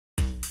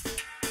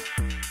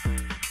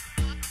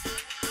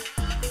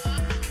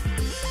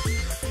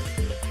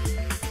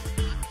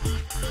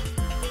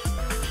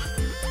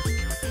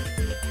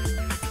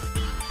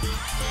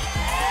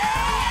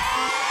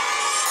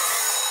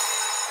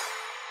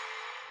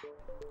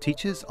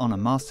Teachers on a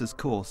master's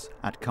course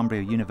at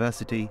Cumbria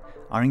University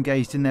are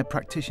engaged in their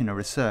practitioner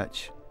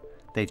research.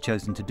 They've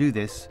chosen to do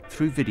this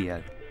through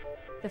video.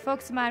 The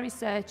focus of my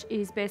research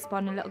is based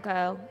upon a little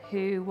girl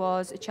who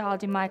was a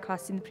child in my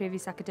class in the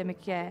previous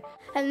academic year.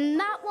 And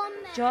that one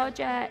there.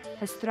 Georgia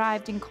has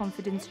thrived in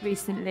confidence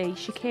recently.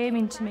 She came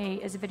into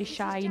me as a very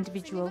shy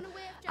individual,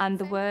 and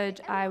the word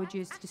I would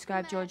use to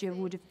describe Georgia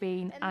would have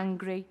been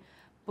angry.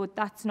 But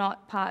that's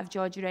not part of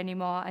Georgia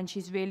anymore, and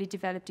she's really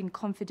developed in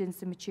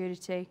confidence and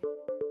maturity.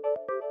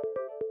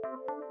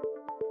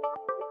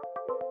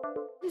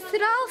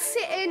 They're all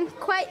sitting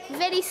quite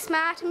very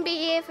smart and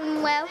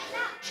behaving well.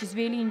 She's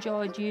really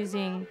enjoyed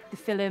using the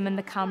film and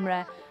the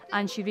camera,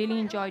 and she really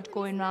enjoyed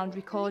going around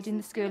recording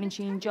the school, and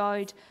she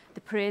enjoyed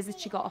the praise that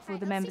she got off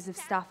other members of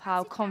staff,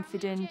 how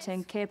confident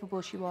and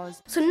capable she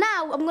was. So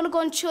now I'm going to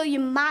go and show you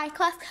my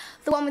class,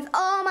 the one with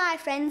all my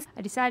friends.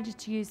 I decided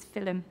to use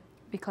film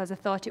because I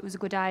thought it was a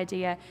good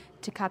idea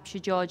to capture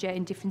Georgia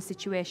in different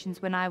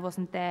situations when I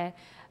wasn't there,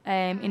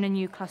 in a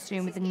new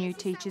classroom with the new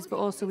teachers, but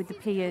also with the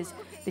peers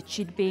that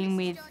she'd been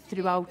with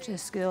throughout her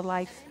school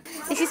life.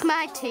 This is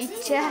my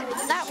teacher.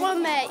 That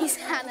one there is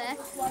Hannah.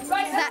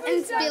 That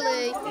one's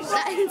Billy.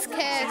 That one's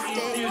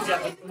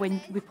Kirsty.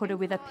 When we put her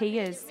with her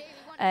peers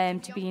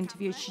to be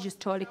interviewed, she just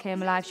totally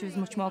came alive. She was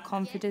much more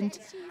confident,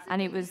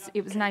 and it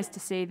was nice to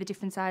see the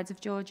different sides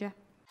of Georgia.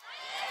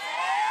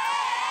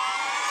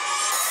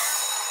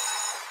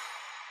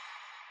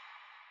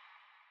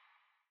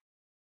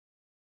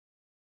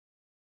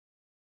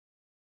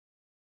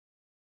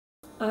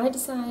 I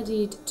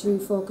decided to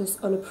focus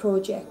on a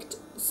project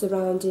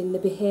surrounding the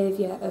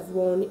behaviour of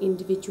one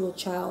individual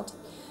child,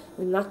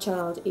 and that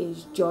child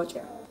is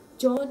Georgia.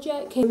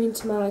 Georgia came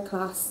into my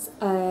class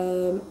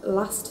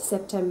last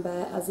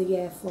September as a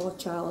Year 4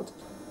 child.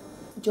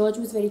 Georgia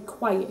was very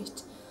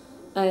quiet,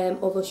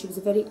 although she was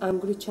a very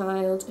angry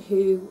child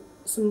who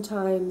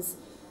sometimes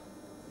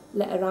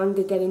let her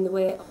anger get in the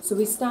way. So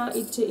we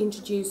started to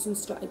introduce some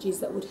strategies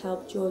that would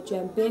help Georgia,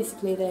 and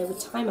basically they were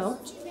time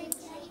out,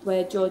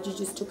 where Georgia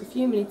just took a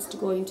few minutes to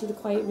go into the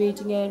quiet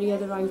reading area,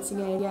 the writing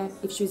area,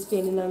 if she was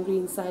feeling angry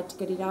inside, to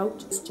get it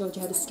out.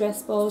 Georgia had a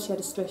stress ball, she had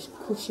a stress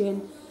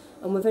cushion,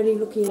 and we're very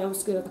lucky in our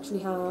school to actually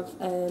have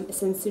a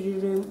sensory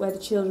room where the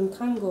children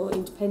can go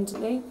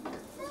independently.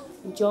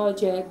 And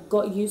Georgia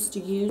got used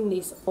to using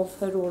this of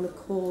her own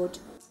accord.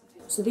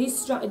 So these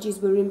strategies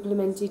were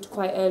implemented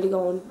quite early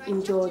on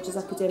in Georgia's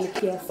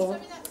academic Year 4,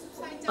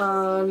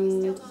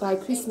 and by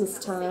Christmas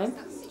time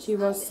she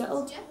was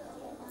settled.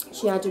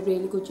 She had a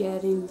really good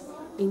year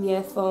in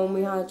Year 4, and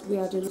we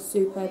had a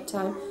superb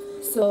time.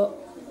 So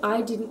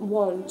I didn't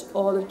want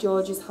all of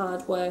Georgia's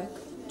hard work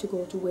to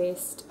go to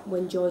waste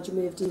when Georgia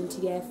moved into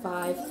Year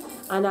 5,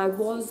 and I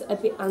was a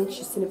bit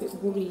anxious and a bit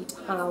worried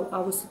how I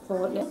was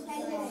supporting it.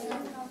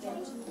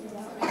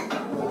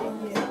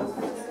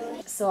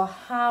 So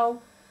how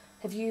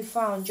have you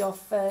found your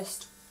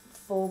first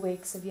 4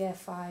 weeks of Year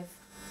 5?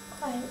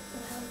 Quite well,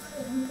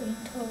 I haven't been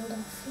told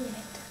off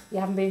yet. You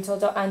haven't been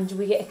told off, and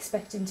were you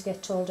expecting to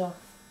get told off?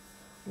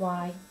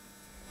 Why?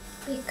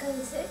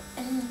 Because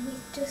we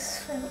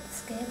just felt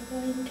scared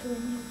going into a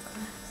new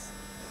class.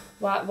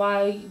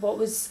 Why? What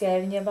was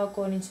scaring you about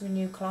going into a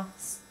new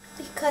class?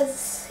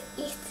 Because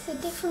it's a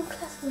different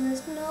class and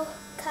there's no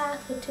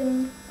carpet,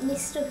 and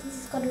Miss Stubbs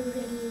has got a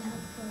really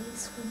loud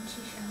voice when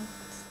she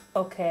shouts.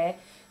 Okay,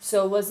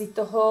 so was it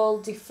the whole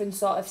different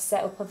sort of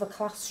setup of a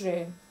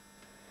classroom?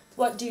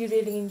 What do you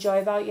really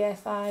enjoy about Year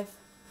 5?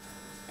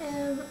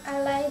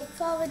 I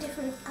like all the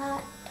different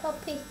art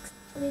topics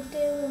we do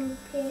and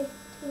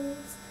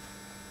paintings,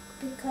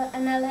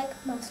 and I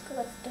like maths because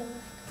I still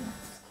like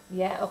maths.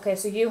 Yeah, okay,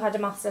 so you had a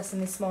maths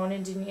lesson this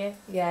morning, didn't you?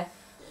 Yeah.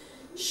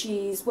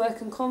 She's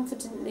working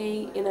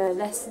confidently in her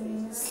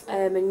lessons,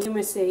 and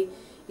numeracy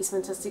is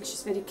fantastic.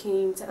 She's very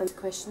keen to answer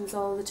questions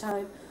all the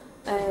time,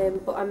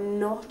 but I'm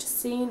not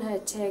seeing her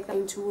take that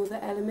into other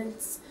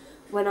elements.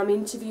 When I'm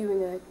interviewing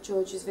her,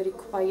 Georgia's very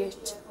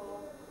quiet.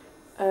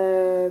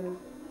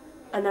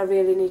 And I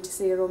really need to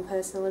see her own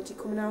personality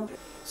coming out.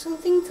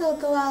 Something Told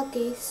the Wild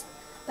Geese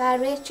by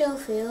Rachel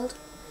Field.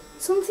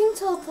 Something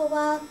told the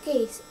wild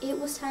geese it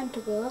was time to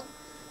go.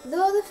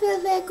 Though the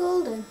field lay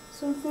golden,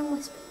 something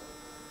whispered,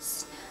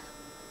 snow.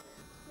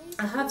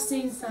 I have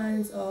seen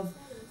signs of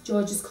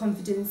Georgia's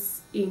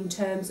confidence in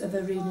terms of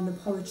her reading the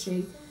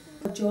poetry.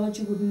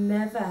 Georgia would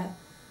never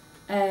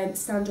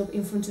stand up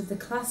in front of the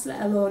class,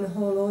 let alone a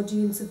whole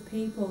audience of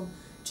people,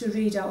 to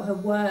read out her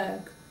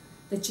work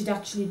that she'd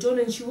actually done,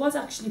 and she was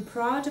actually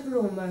proud of her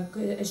own work,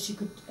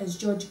 as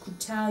Georgia could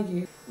tell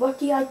you. What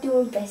do you like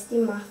doing best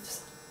in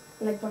maths?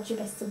 Like, what's your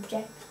best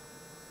subject?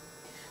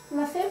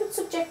 My favourite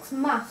subject's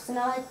maths, and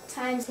I like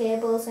times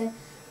tables and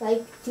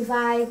like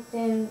divide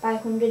them by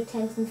 100,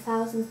 tens and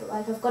thousands, but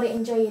like I've got to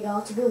enjoy it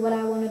all to be what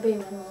I want to be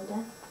when I'm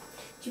older.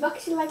 Do you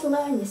actually like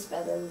learning your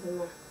spellings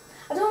and that?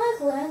 I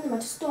don't like learning them, I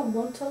just don't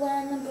want to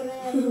learn them, but I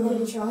haven't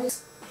got a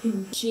choice.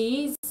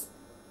 She's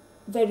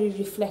very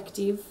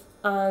reflective,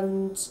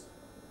 and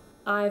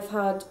I've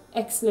had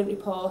excellent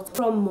reports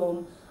from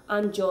Mum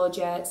and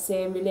Georgia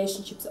saying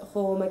relationships at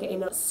home are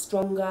getting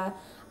stronger,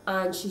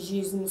 and she's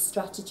using the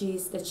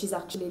strategies that she's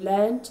actually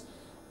learned,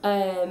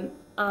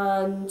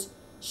 and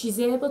she's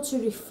able to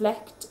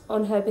reflect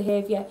on her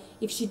behaviour.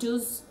 If she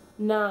does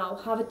now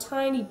have a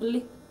tiny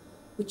blip,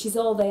 which is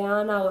all they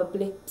are now, are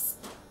blips,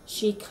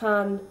 she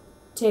can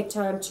take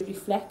time to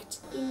reflect.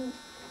 In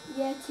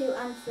year 2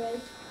 and 3, I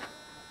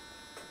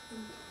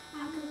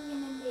can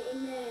remember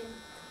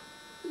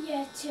in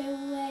year 2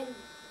 when...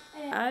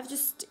 I've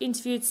just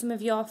interviewed some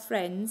of your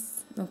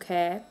friends,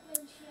 okay,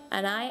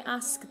 and I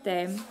asked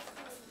them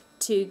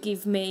to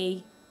give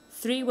me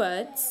 3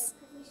 words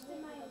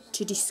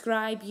to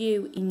describe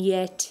you in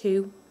year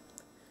 2.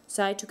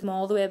 So I took them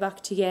all the way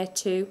back to year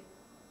 2.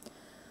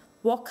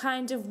 What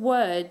kind of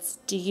words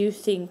do you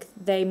think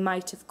they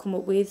might have come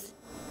up with?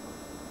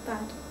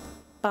 Bad.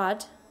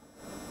 Bad?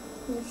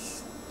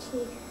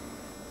 Mischief.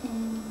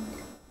 And...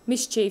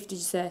 Mischief, did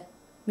you say?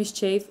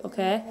 Mischief,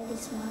 okay. Very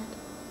smart.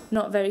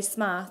 Not very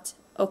smart,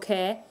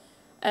 okay.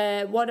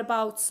 What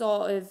about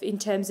sort of in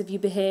terms of your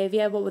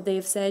behaviour? What would they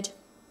have said?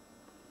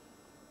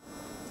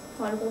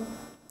 Horrible.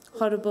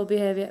 Horrible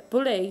behaviour.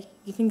 Bully?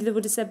 You think they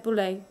would have said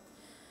bully?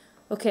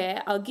 Okay,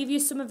 I'll give you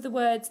some of the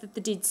words that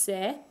they did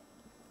say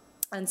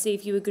and see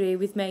if you agree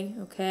with me,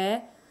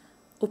 okay?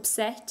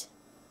 Upset.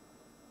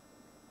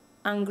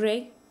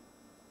 Angry.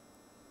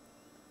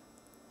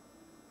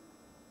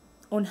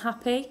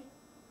 Unhappy.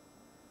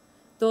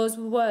 Those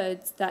were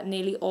words that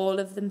nearly all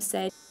of them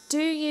said.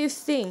 Do you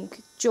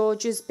think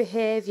Georgia's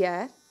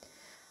behaviour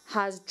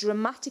has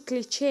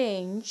dramatically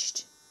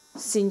changed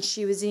since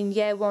she was in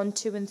year 1,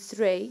 2 and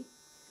 3?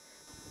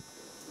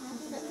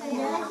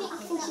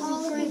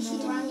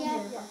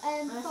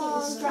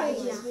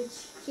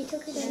 She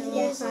took it into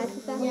year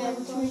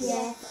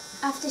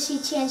 5. After she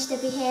changed her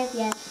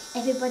behaviour,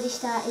 everybody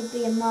started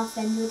being more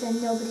friendly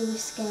and nobody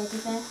was scared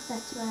of her.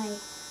 That's why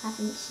I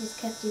think she's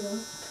kept it up.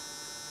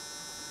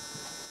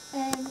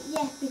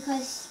 Yeah,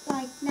 because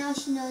like now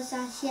she knows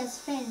that she has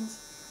friends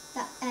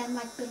that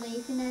like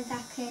believe in her,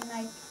 that can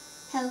like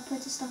help her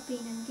to stop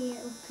being angry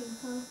at other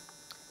people.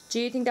 Do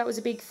you think that was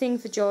a big thing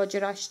for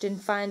Georgia Ashton,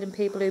 finding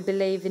people who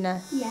believe in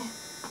her? Yeah.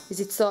 Is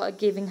it sort of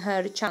giving her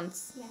a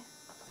chance? Yeah.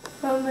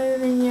 When we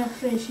were in year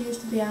 3 she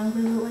used to be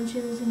angry, but when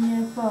she was in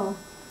year 4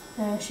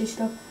 she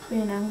stopped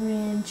being angry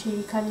and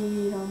she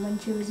carried it on when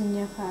she was in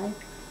year 5.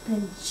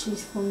 Then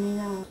she's funny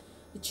now.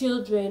 The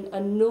children are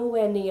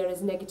nowhere near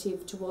as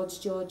negative towards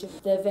Georgia.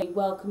 They're very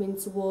welcoming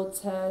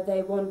towards her.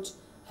 They want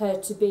her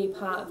to be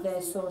part of their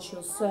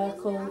social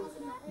circle.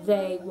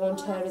 They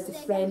want her as a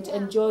friend,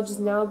 and Georgia's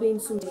now being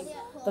somebody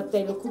that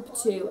they look up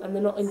to, and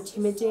they're not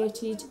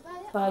intimidated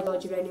by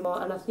Georgia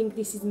anymore. And I think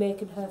this is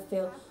making her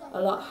feel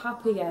a lot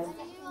happier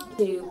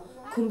to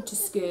come to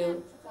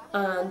school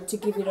and to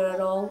give it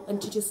her all and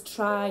to just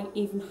try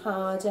even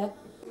harder.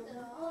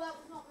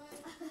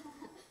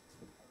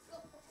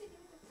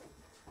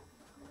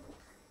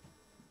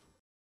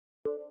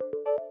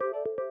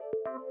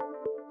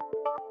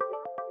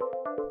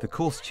 The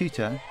course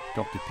tutor,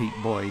 Dr. Pete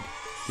Boyd,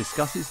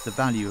 discusses the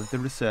value of the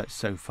research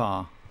so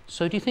far.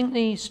 So do you think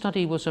the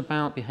study was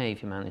about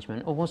behaviour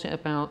management, or was it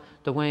about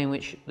the way in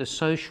which the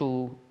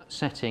social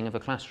setting of a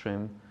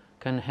classroom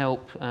can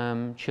help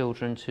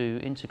children to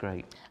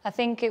integrate? I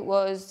think it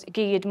was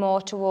geared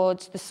more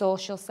towards the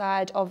social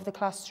side of the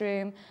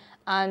classroom,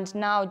 and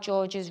now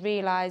Georgia's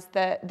realised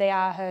that they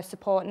are her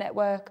support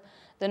network.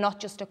 They're not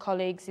just her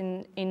colleagues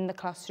in the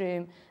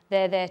classroom,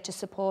 they're there to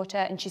support her,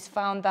 and she's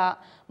found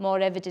that more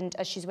evident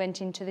as she's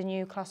went into the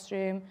new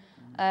classroom,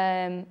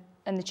 and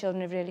the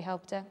children have really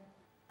helped her.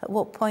 At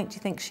what point do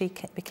you think she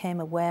became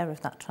aware of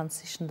that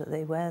transition, that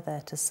they were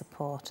there to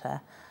support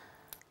her?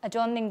 I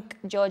don't think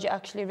Georgia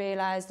actually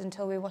realised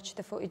until we watched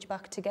the footage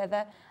back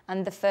together,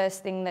 and the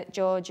first thing that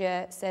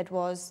Georgia said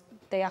was,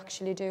 they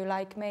actually do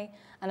like me,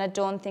 and I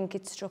don't think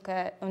it struck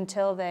her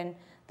until then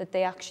that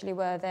they actually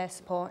were there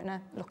supporting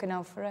her, looking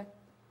out for her.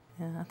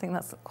 Yeah, I think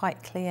that's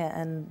quite clear,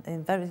 and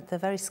they're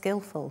very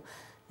skillful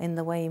in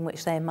the way in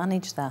which they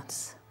manage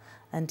that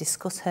and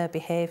discuss her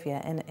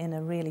behaviour in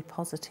a really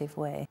positive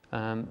way.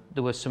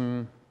 There were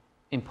some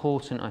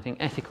important, I think,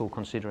 ethical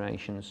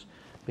considerations,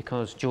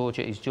 because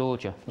Georgia is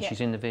Georgia, and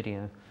she's in the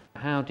video.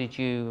 How did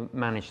you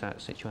manage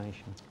that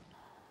situation?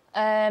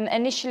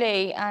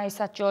 Initially, I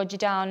sat Georgia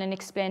down and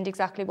explained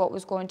exactly what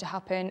was going to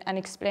happen, and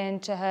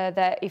explained to her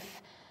that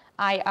if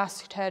I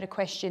asked her a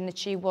question that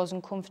she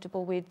wasn't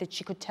comfortable with, that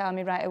she could tell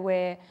me right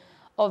away.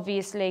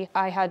 Obviously,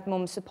 I had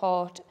Mum's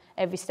support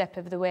every step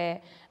of the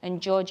way,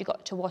 and Georgia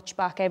got to watch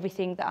back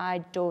everything that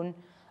I'd done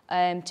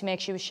to make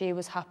sure she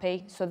was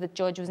happy, so that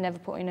Georgia was never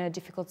put in a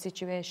difficult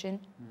situation.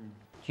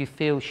 Do you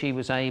feel she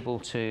was able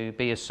to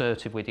be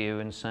assertive with you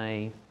and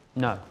say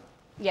no?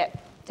 Yeah,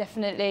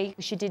 definitely.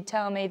 She did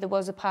tell me there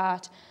was a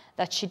part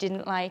that she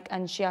didn't like,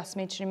 and she asked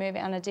me to remove it,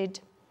 and I did.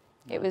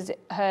 It was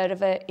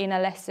her in a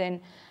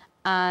lesson,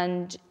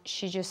 and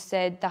she just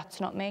said, that's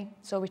not me,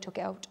 so we took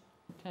it out.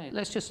 Okay,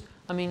 let's just,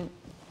 I mean,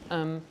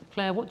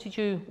 Claire, what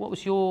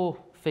was your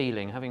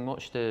feeling having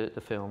watched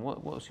the film?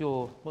 What's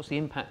the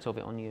impact of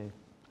it on you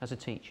as a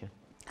teacher?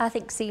 I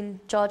think seeing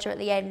Georgia at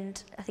the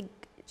end, I think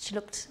she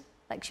looked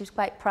like she was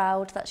quite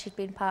proud that she'd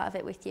been part of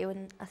it with you,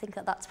 and I think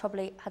that that's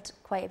probably had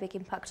quite a big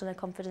impact on her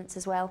confidence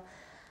as well.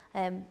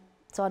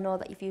 So I know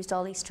that you've used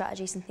all these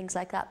strategies and things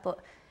like that, but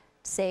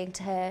saying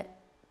to her,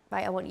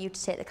 right, I want you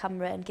to take the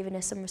camera, and giving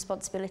her some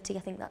responsibility,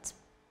 I think that's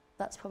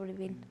probably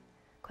been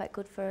quite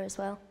good for her as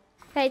well.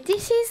 Right,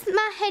 this is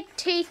my head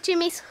teacher,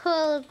 Miss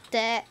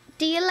Holder.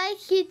 Do you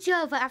like your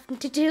job having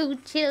to do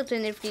with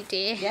children every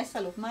day? Yes, I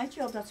love my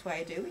job, that's why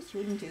I do it. You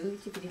wouldn't do it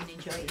if you didn't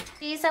enjoy it.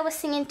 She's our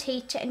singing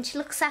teacher, and she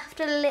looks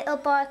after a little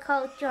boy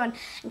called John,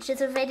 and she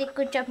does a very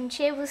good job, and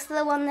she was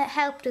the one that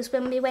helped us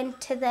when we went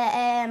to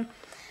the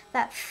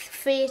that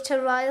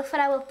Theatre Royal for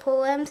our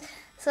poems.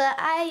 So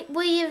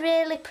were you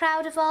really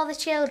proud of all the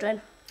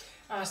children?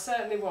 I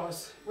certainly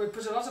was. We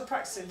put a lot of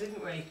practice in,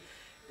 didn't we?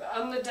 But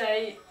on the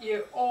day,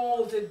 you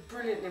all did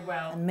brilliantly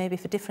well. And maybe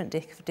for different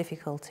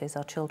difficulties,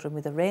 or children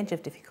with a range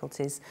of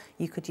difficulties,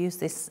 you could use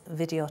this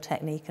video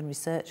technique and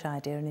research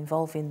idea and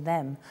involving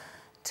them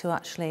to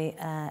actually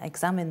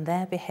examine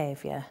their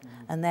behaviour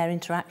and their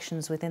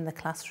interactions within the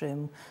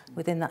classroom,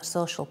 within that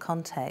social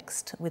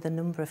context, with a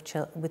number of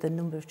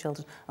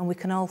children, and we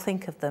can all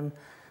think of them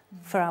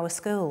for our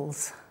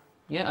schools.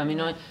 Yeah, I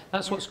mean,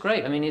 that's what's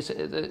great. I mean, it's,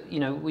 you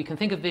know, we can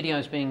think of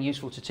videos being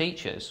useful to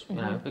teachers, you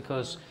know,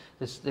 because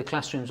the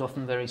classroom's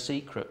often a very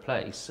secret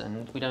place,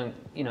 and we don't,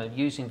 you know,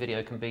 using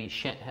video can be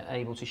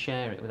able to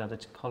share it with other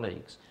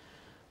colleagues.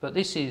 But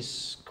this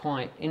is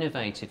quite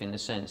innovative in the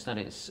sense that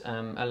it's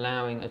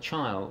allowing a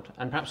child,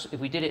 and perhaps if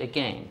we did it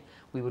again,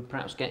 we would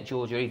perhaps get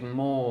Georgia even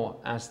more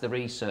as the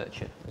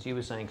researcher, as you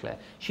were saying, Claire.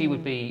 She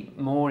would be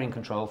more in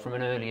control from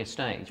an earlier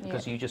stage,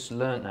 because you just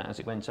learnt that as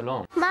it went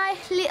along. My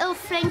little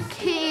friend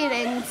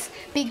Kieran's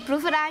big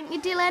brother, aren't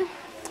you, Dylan?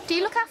 Do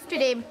you look after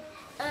him?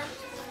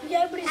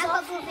 Yeah, but he's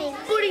off.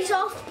 But he's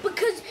off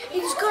because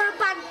he's got a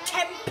bad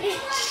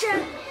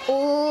temperature.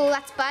 Oh,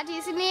 that's bad,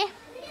 isn't it?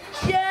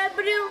 Yeah,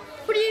 but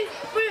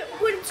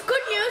it's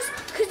good news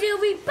because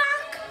he'll be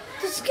back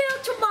to school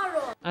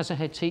tomorrow. As a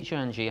head teacher,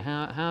 Angie,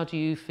 how do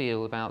you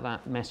feel about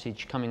that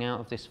message coming out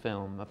of this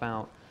film,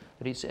 about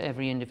that it's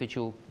every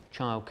individual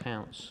child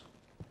counts?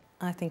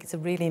 I think it's a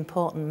really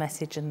important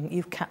message, and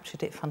you've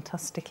captured it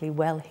fantastically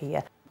well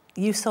here.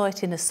 You saw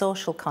it in a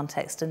social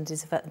context and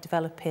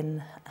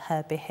developing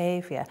her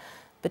behaviour,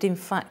 but in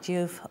fact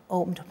you've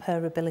opened up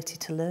her ability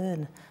to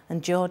learn,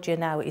 and Georgia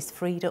now is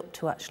freed up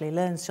to actually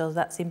learn, so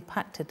that's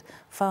impacted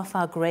far,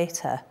 far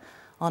greater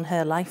on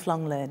her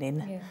lifelong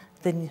learning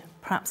than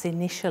perhaps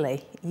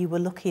initially you were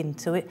looking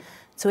to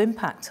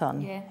impact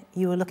on.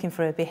 You were looking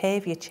for a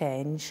behaviour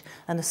change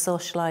and a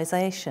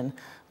socialisation,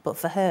 but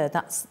for her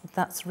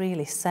that's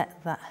really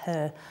set that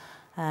her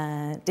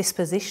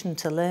disposition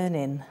to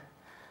learning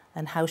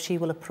and how she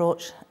will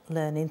approach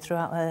learning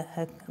throughout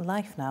her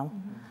life now.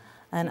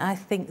 And I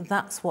think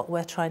that's what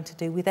we're trying to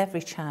do with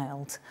every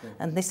child.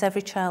 And this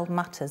every child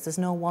matters. There's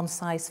no one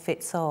size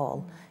fits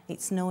all.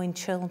 It's knowing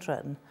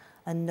children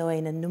and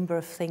knowing a number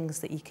of things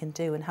that you can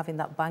do, and having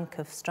that bank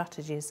of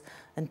strategies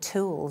and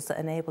tools that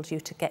enables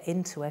you to get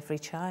into every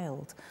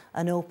child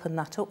and open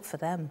that up for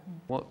them.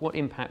 What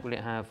impact will it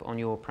have on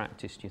your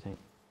practice, do you think?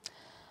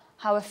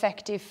 How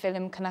effective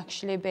film can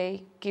actually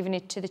be, giving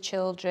it to the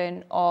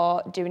children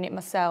or doing it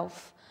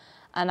myself,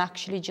 and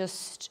actually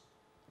just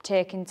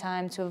taking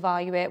time to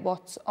evaluate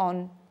what's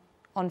on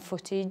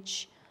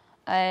footage.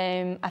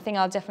 I think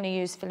I'll definitely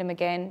use film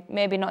again,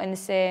 maybe not in the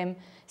same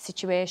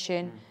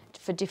situation,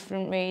 for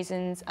different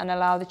reasons, and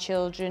allow the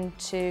children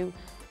to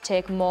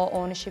take more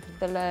ownership of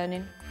the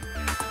learning.